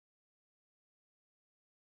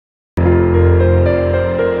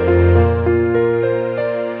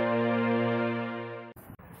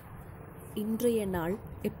நாள்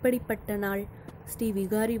எப்படிப்பட்ட நாள்? ஸ்ரீ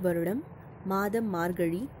விகாரி வருடம் மாதம்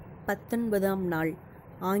மார்கழி 19ஆம் நாள்.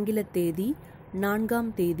 ஆங்கில தேதி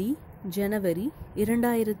 4ஆம் தேதி ஜனவரி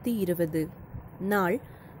 2020. நாள்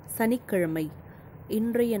சனிக்கிழமை.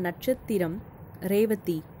 இன்றைய நட்சத்திரம்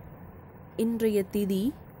ரேவதி. இன்றைய திதி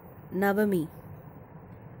நவமி.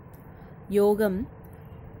 யோகம்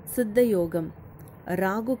சித்த யோகம்.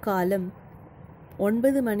 ராகு காலம்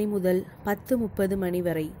 9 மணி முதல் 10:30 மணி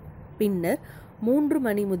வரை, பின்னர் 3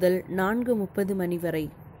 மணி முதல் 4:30 மணி வரை.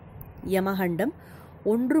 யமகண்டம்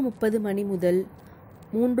 1:30 மணி முதல்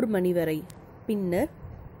 3 மணி வரை, பின்னர்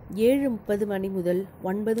 7:30 மணி முதல்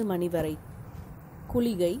 9 மணி வரை.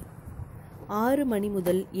 குளிகை 6 மணி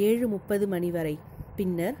முதல் 7:30 மணி வரை,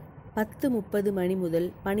 பின்னர் 10:30 மணி முதல்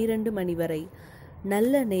 12 மணி வரை.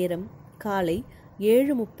 நல்ல நேரம் காலை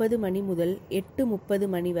 7:30 மணி முதல் 8:30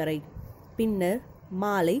 மணி வரை, பின்னர்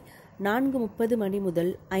மாலை 4:30 மணி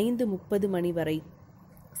முதல் 5:30 மணி வரை.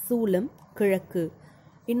 சூலம் கிழக்கு.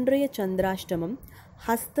 இன்றைய சந்திராஷ்டமம்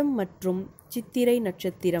ஹஸ்தம் மற்றும் சித்திரை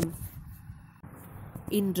நட்சத்திரம்.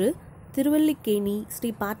 இன்று திருவல்லிக்கேணி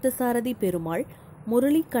ஸ்ரீ பார்த்தசாரதி பெருமாள்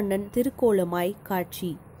முரளிக்கண்ணன் திருக்கோலமாய்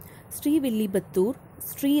காட்சி. ஸ்ரீவில்லிபுத்தூர்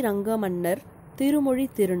ஸ்ரீரங்கமன்னர் திருமொழி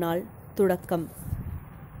திருநாள் தொடக்கம்.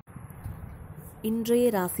 இன்றைய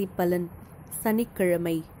ராசி பலன்.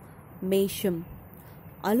 சனிக்கிழமை. மேஷம்.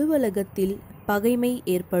 அலுவலகத்தில் பகைமை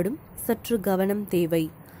ஏற்படும், சற்று கவனம் தேவை.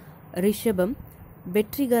 ரிஷபம்.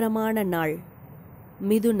 வெற்றிகரமான நாள்.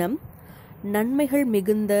 மிதுனம். நன்மைகள்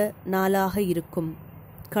மிகுந்த நாளாக இருக்கும்.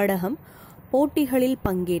 கடகம். போட்டிகளில்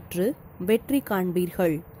பங்கேற்று வெற்றி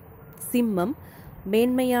காண்பீர்கள். சிம்மம்.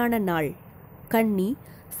 மேன்மையான நாள். கன்னி.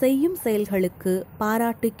 செய்யும் செயல்களுக்கு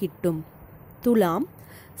பாராட்டு கிட்டும். துலாம்.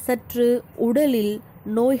 சற்று உடலில்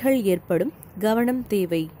நோய்கள் ஏற்படும், கவனம்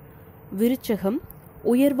தேவை. விருச்சகம்.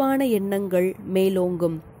 உயர்வான எண்ணங்கள்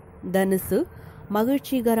மேலோங்கும். தனுசு.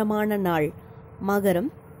 மகிழ்ச்சிகரமான நாள். மகரம்.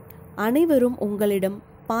 அனைவரும் உங்களிடம்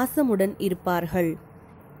பாசமுடன் இருப்பார்கள்.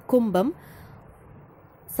 கும்பம்.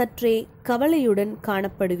 சற்றே கவலையுடன்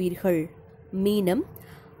காணப்படுவீர்கள். மீனம்.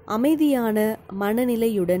 அமைதியான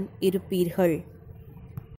மனநிலையுடன் இருப்பீர்கள்.